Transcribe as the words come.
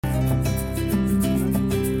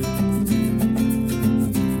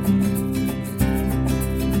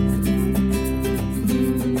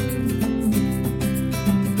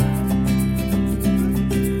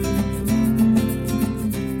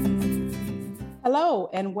Hello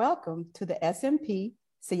and welcome to the SMP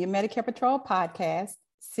Senior Medicare Patrol podcast,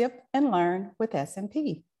 Sip and Learn with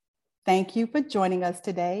SMP. Thank you for joining us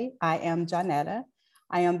today. I am Jonetta.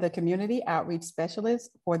 I am the Community Outreach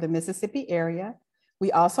Specialist for the Mississippi area.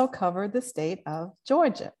 We also cover the state of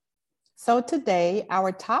Georgia. So today,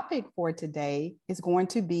 our topic for today is going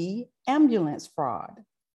to be ambulance fraud.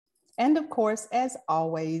 And of course, as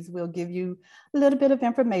always, we'll give you a little bit of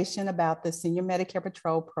information about the Senior Medicare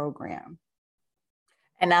Patrol program.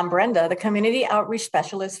 And I'm Brenda, the Community Outreach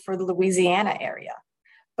Specialist for the Louisiana area.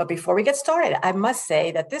 But before we get started, I must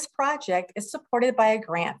say that this project is supported by a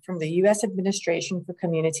grant from the U.S. Administration for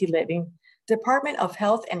Community Living, Department of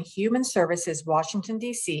Health and Human Services, Washington,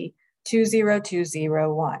 D.C.,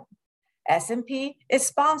 20201. SMP is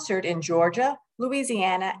sponsored in Georgia,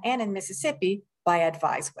 Louisiana, and in Mississippi by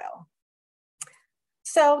AdviseWell.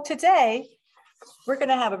 So today, we're going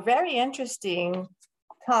to have a very interesting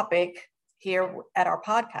topic here at our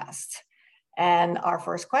podcast. And our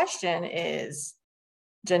first question is,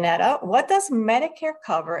 Jonetta, what does Medicare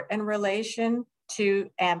cover in relation to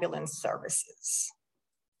ambulance services?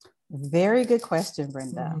 Very good question,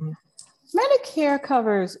 Brenda. Medicare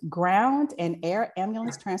covers ground and air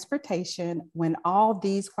ambulance transportation when all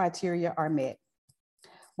these criteria are met.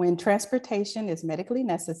 When transportation is medically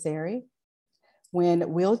necessary,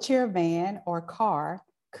 when wheelchair, van, or car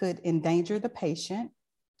could endanger the patient,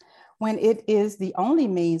 when it is the only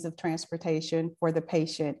means of transportation for the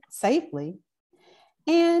patient safely,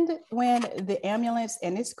 and when the ambulance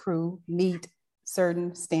and its crew meet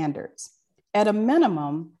certain standards. At a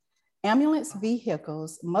minimum, ambulance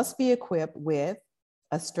vehicles must be equipped with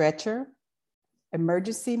a stretcher,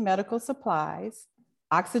 emergency medical supplies,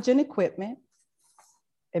 oxygen equipment,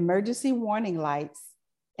 emergency warning lights,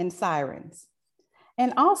 and sirens.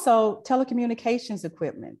 And also telecommunications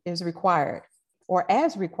equipment is required or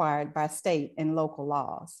as required by state and local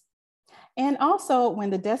laws. And also when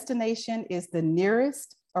the destination is the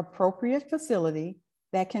nearest appropriate facility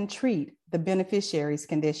that can treat the beneficiary's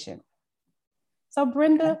condition. So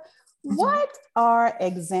Brenda, what are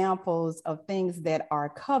examples of things that are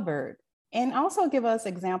covered? And also give us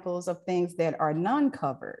examples of things that are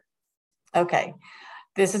non-covered. Okay,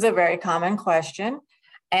 this is a very common question,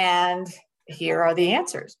 and here are the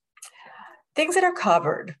answers. Things that are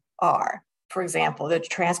covered are, for example, the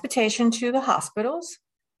transportation to the hospitals,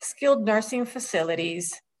 skilled nursing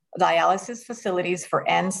facilities, dialysis facilities for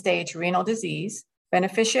end-stage renal disease,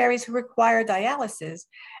 beneficiaries who require dialysis,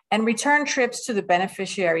 and return trips to the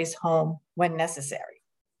beneficiary's home when necessary.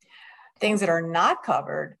 Things that are not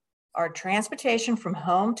covered are transportation from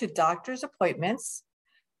home to doctor's appointments,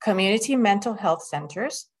 community mental health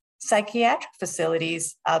centers, psychiatric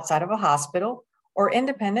facilities outside of a hospital, or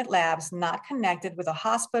independent labs not connected with a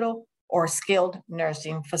hospital or skilled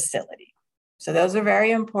nursing facility. So those are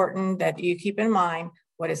very important that you keep in mind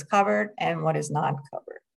what is covered and what is not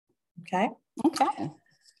covered, okay? Okay.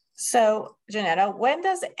 So Jonetta, when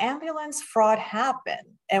does ambulance fraud happen?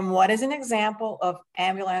 And what is an example of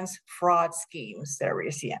ambulance fraud schemes that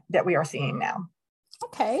we are seeing now?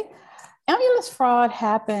 Okay. Ambulance fraud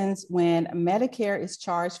happens when Medicare is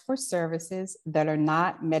charged for services that are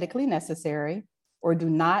not medically necessary or do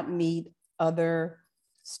not meet other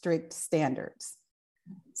strict standards.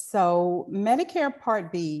 So Medicare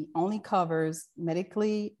Part B only covers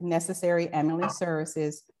medically necessary ambulance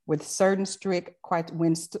services with certain strict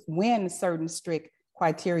when certain strict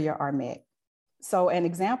criteria are met. So an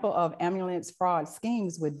example of ambulance fraud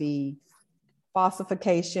schemes would be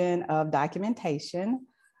falsification of documentation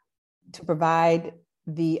to provide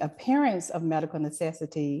the appearance of medical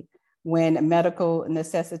necessity when medical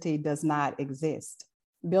necessity does not exist,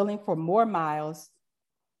 billing for more miles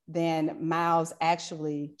than miles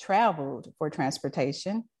actually traveled for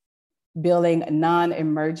transportation, billing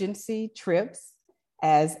non-emergency trips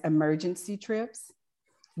as emergency trips,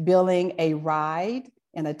 billing a ride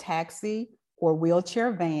in a taxi or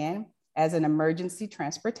wheelchair van as an emergency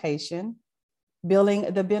transportation,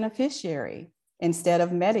 billing the beneficiary instead of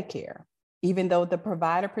Medicare, even though the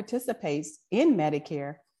provider participates in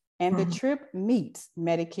Medicare and the trip meets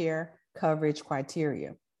Medicare coverage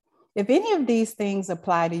criteria. If any of these things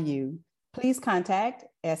apply to you, please contact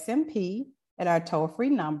SMP at our toll-free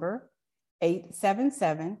number,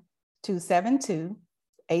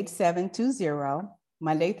 877-272-8720,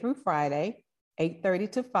 Monday through Friday, 8:30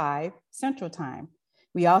 to 5 Central Time.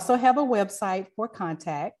 We also have a website for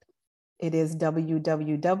contact. It is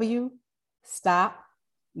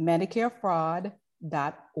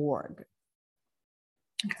www.stopmedicarefraud.org.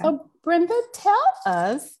 Okay. So Brenda, tell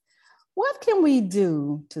us, what can we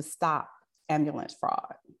do to stop ambulance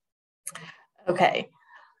fraud? Okay.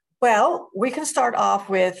 Well, we can start off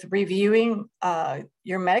with reviewing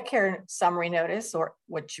your Medicare summary notice, or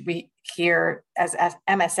which we hear as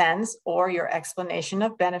MSNs, or your explanation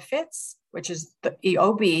of benefits, which is the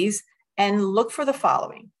EOBs, and look for the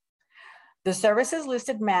following. The services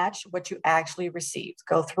listed match what you actually received.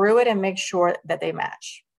 Go through it and make sure that they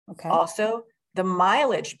match. Okay. Also, the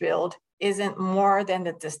mileage billed isn't more than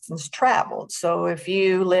the distance traveled. So if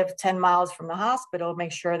you live 10 miles from the hospital,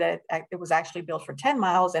 make sure that it was actually billed for 10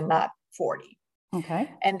 miles and not 40.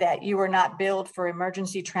 Okay. And that you were not billed for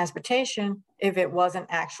emergency transportation if it wasn't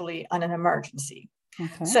actually an emergency.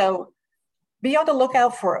 Okay. So be on the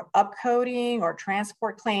lookout for upcoding or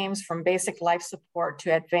transport claims from basic life support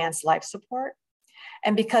to advanced life support.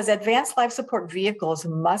 And because advanced life support vehicles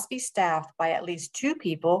must be staffed by at least 2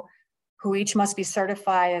 people, who each must be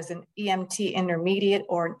certified as an EMT intermediate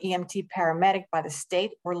or an EMT paramedic by the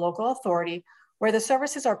state or local authority, where the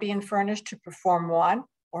services are being furnished to perform one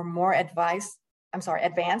or more advanced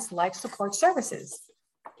life support services.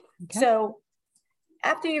 Okay. So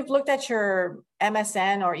after you've looked at your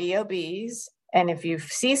MSN or EOBs, and if you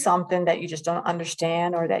see something that you just don't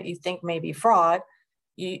understand or that you think may be fraud,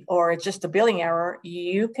 or it's just a billing error,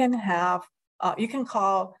 you can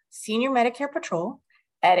call Senior Medicare Patrol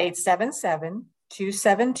at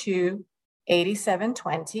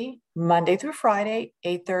 877-272-8720, Monday through Friday,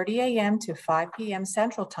 8:30 a.m. to 5 p.m.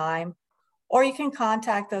 Central Time, or you can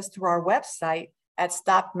contact us through our website at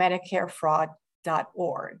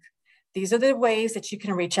stopmedicarefraud.org. These are the ways that you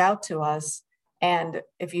can reach out to us. And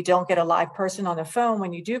if you don't get a live person on the phone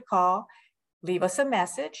when you do call, leave us a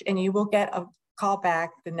message and you will get a call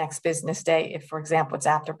back the next business day if, for example, it's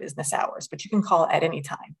after business hours, but you can call at any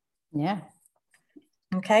time. Yeah.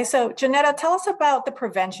 Okay, so Janetta, tell us about the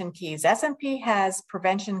prevention keys. SMP has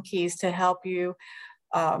prevention keys to help you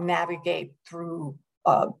navigate through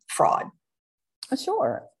fraud.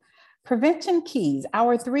 Sure. Prevention keys.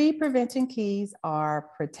 Our 3 prevention keys are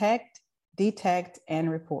protect, detect,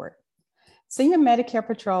 and report. Senior Medicare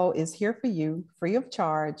Patrol is here for you, free of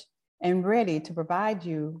charge, and ready to provide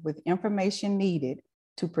you with information needed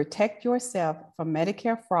to protect yourself from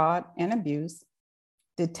Medicare fraud and abuse,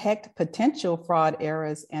 detect potential fraud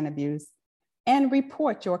errors and abuse, and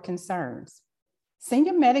report your concerns.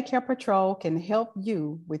 Senior Medicare Patrol can help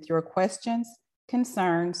you with your questions,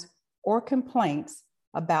 concerns, or complaints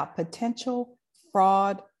about potential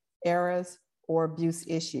fraud, errors, or abuse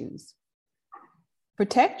issues.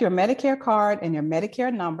 Protect your Medicare card and your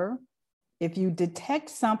Medicare number. If you detect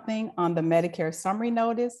something on the Medicare summary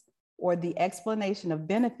notice or the explanation of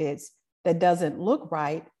benefits that doesn't look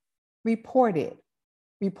right, report it.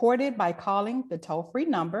 Report it by calling the toll-free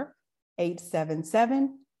number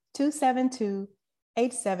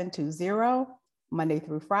 877-272-8720, Monday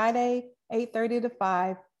through Friday, 8:30 to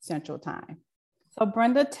 5 Central Time. So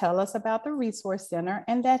Brenda, tell us about the Resource Center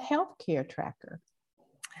and that healthcare tracker.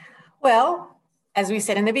 Well, as we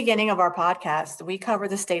said in the beginning of our podcast, we cover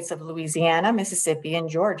the states of Louisiana, Mississippi, and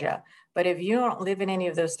Georgia. But if you don't live in any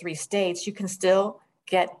of those 3 states, you can still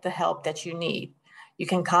get the help that you need. You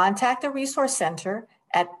can contact the Resource Center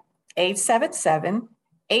at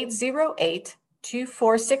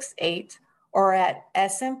 877-808-2468 or at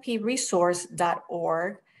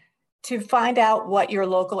smpresource.org to find out what your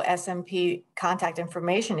local SMP contact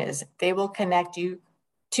information is. They will connect you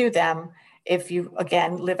to them if you,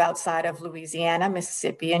 again, live outside of Louisiana,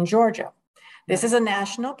 Mississippi, and Georgia. This is a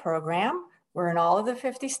national program. We're in all of the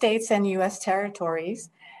 50 states and US territories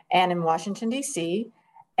and in Washington, D.C.,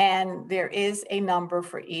 and there is a number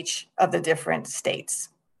for each of the different states.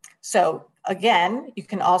 So again, you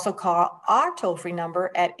can also call our toll-free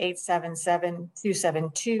number at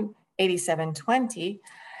 877-272-8720.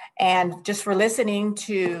 And just for listening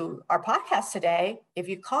to our podcast today, if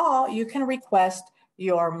you call, you can request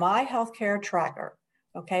your My Healthcare Tracker.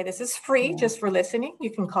 Okay, this is free just for listening. You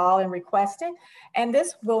can call and request it. And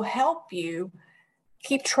this will help you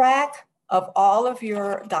keep track of all of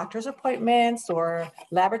your doctor's appointments or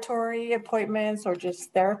laboratory appointments or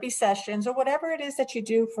just therapy sessions or whatever it is that you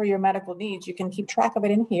do for your medical needs. You can keep track of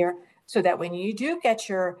it in here so that when you do get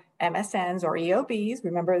your MSNs or EOBs,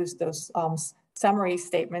 remember those summary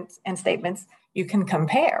statements, you can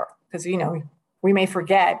compare, because we may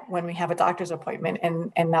forget when we have a doctor's appointment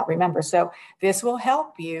and not remember. So this will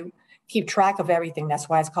help you keep track of everything. That's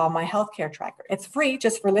why it's called My Healthcare Tracker. It's free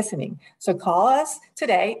just for listening. So call us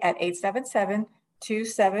today at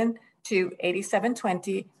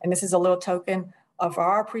 877-272-8720. And this is a little token of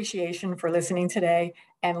our appreciation for listening today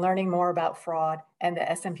and learning more about fraud and the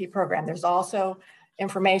SMP program. There's also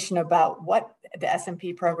information about what the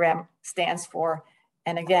SMP program stands for.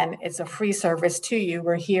 And again, it's a free service to you.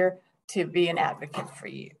 We're here to be an advocate for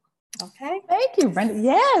you. Okay. Thank you, Brenda.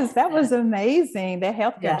 Yes, that was amazing. The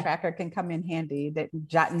healthcare Yeah. tracker can come in handy, that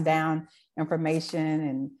jotting down information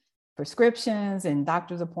and prescriptions and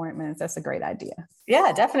doctor's appointments. That's a great idea.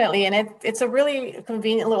 Yeah, definitely. And it's a really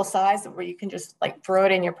convenient little size where you can just like throw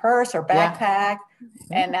it in your purse or backpack,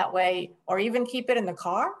 and that way, or even keep it in the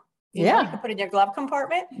car. You know, you can put it in your glove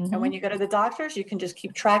compartment. And when you go to the doctors, you can just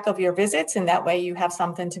keep track of your visits. And that way you have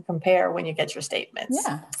something to compare when you get your statements.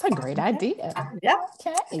 Yeah, it's a great idea. Yeah.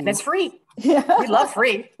 Okay. And it's free. Yeah. We love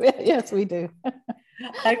free. Yes, we do.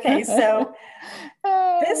 Okay, so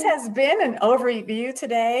this has been an overview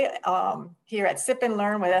today here at Sip and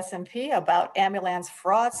Learn with S&P about ambulance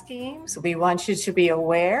fraud schemes. We want you to be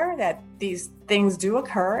aware that these things do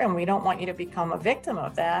occur, and we don't want you to become a victim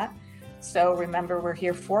of that. So remember, we're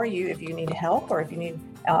here for you if you need help or if you need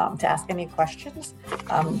to ask any questions.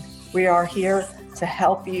 We are here to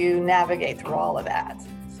help you navigate through all of that.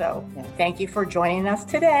 So thank you for joining us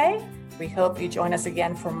today. We hope you join us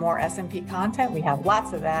again for more S&P content. We have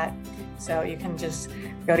lots of that. So you can just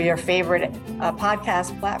go to your favorite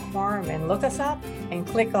podcast platform and look us up and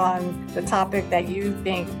click on the topic that you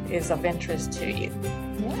think is of interest to you.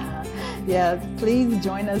 Yeah. Please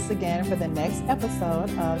join us again for the next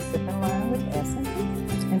episode of Sip and Learn with S&P.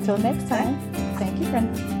 Until next time, thank you,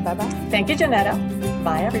 Brenda. Bye-bye. Thank you, Janetta.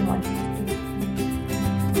 Bye, everyone.